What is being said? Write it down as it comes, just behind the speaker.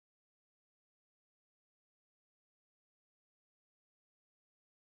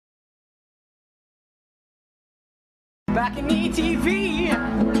BalconyTV.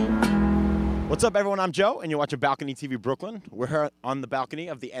 What's up, everyone? I'm Joe, and you're watching Balcony TV Brooklyn. We're here on the balcony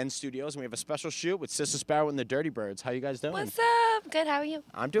of the N Studios, and we have a special shoot with Sister Sparrow and the Dirty Birds. How you guys doing? What's up? Good. How are you?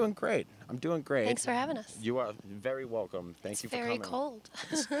 I'm doing great. I'm doing great. Thanks for having us. You are very welcome. Thank you for coming. Very cold.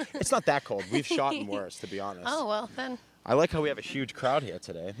 It's not that cold. We've shot in worse, to be honest. Oh, well, then. I like how we have a huge crowd here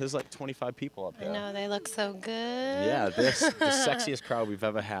today. There's like 25 people up here. I know. They look so good. Yeah, this the sexiest crowd we've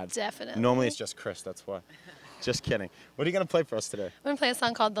ever had. Definitely. Normally it's just Chris, that's why. Just kidding. What are you going to play for us today? I'm going to play a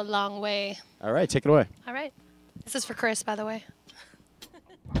song called The Long Way. All right, take it away. All right. This is for Chris, by the way.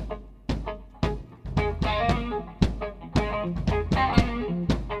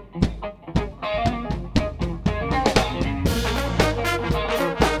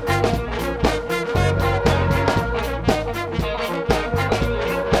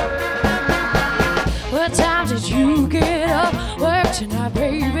 What time did you get up? Work tonight,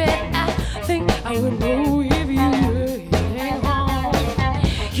 baby. I think I would know if you were home.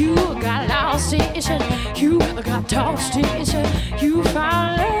 You got lost in it. You got tossed in it. You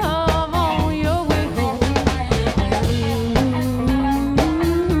found love on your way home.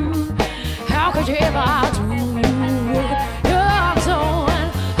 How could you ever do your song?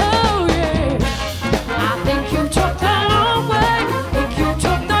 Oh yeah. I think you took the long way. Think you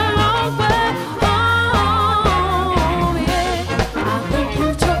took the long way. Oh yeah. I think you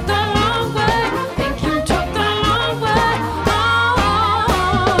took the long way. Think you took the long way.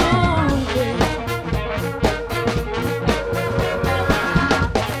 Oh yeah.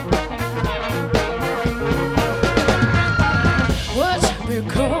 What's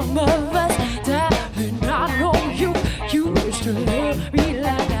become of us? Darling, I know you. You used to love me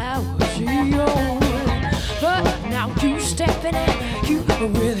like I was yours. But now you stepping in, you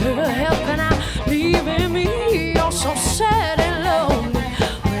with her helping out, leaving me all so sad and lonely.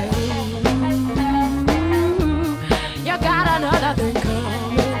 Well, you got another thing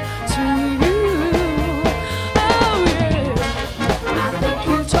coming to you. Oh yeah, I think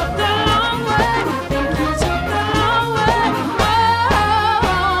you took the long way. Think you took the long way.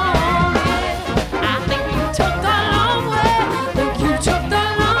 Oh yeah, I think you took the long way. Think you took the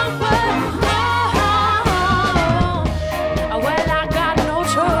long way. Oh, well, I got no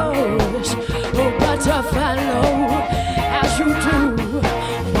choice but to follow as you do.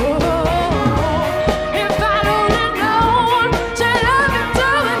 Oh, if I'd only known to love and do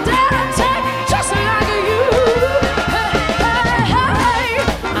and dare and take just like you. Hey, hey, hey,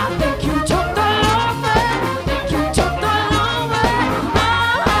 I think you took the long way. Think you took the long way.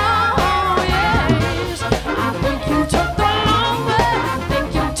 Oh, yes, I think you took the long way. Think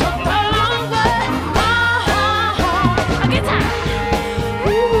you took the long way. Oh, guitar.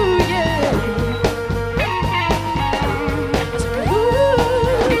 Ooh, yeah.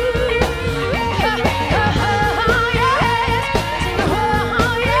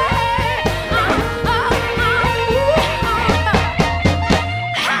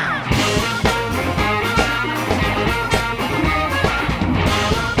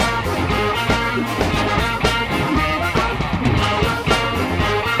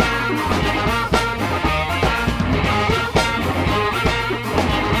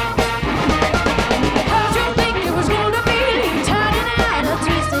 How'd you think it was gonna be turning out a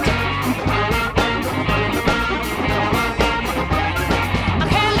twisted? I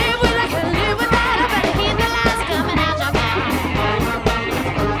can't live without. I better hear the lies coming out your mouth.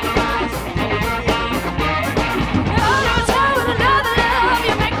 You're never telling another love.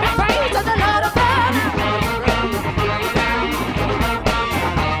 You make me pray to the Lord above.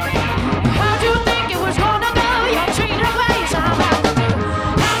 How'd you think it was gonna go? Your cheating ways, I'm out the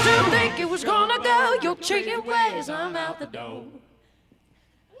door. How'd you think it was gonna go? Your cheating ways, I'm out the door.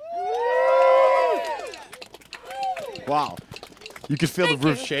 Wow. You could feel Thank the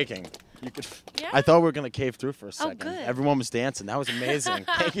roof you. shaking. You could. Yeah? I thought we were going to cave through for a second. good. Everyone was dancing. That was amazing.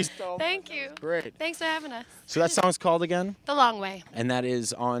 Thank you so much. Thank you. Great. Thanks for having us. So that song's called again? The Long Way. And that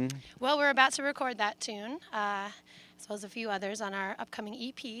is on... Well, we're about to record that tune, as well as a few others on our upcoming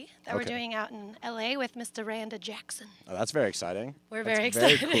EP that we're Okay. doing out in LA with Miss Randa Jackson. Oh, that's very exciting. We're That's very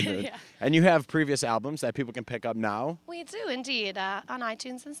very excited. cool, dude. Yeah. And you have previous albums that people can pick up now. We do indeed on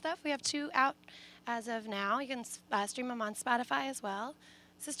iTunes and stuff. We have 2 out as of now. You can stream them on Spotify as well.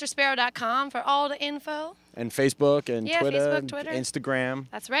 SisterSparrow.com for all the info. And Facebook and Yeah, Twitter, Facebook, Twitter. Instagram.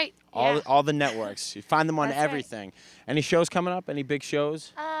 That's right. All, yeah. all the networks. You find them on That's right. everything. Any shows coming up? Any big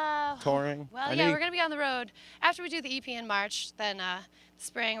shows? touring? Well, I know yeah, we're going to be on the road. After we do the EP in March, then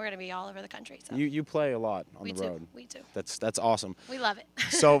spring we're going to be all over the country. So. You play a lot on the road. We do. That's awesome. We love it.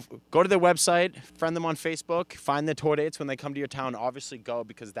 So go to their website, friend them on Facebook, find their tour dates when they come to your town. Obviously go,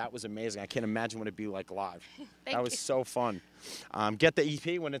 because that was amazing. I can't imagine what it'd be like live. That was so fun. Get the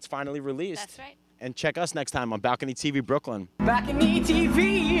EP when it's finally released. That's right. And check us next time on Balcony TV Brooklyn. Balcony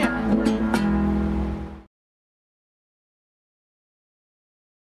TV.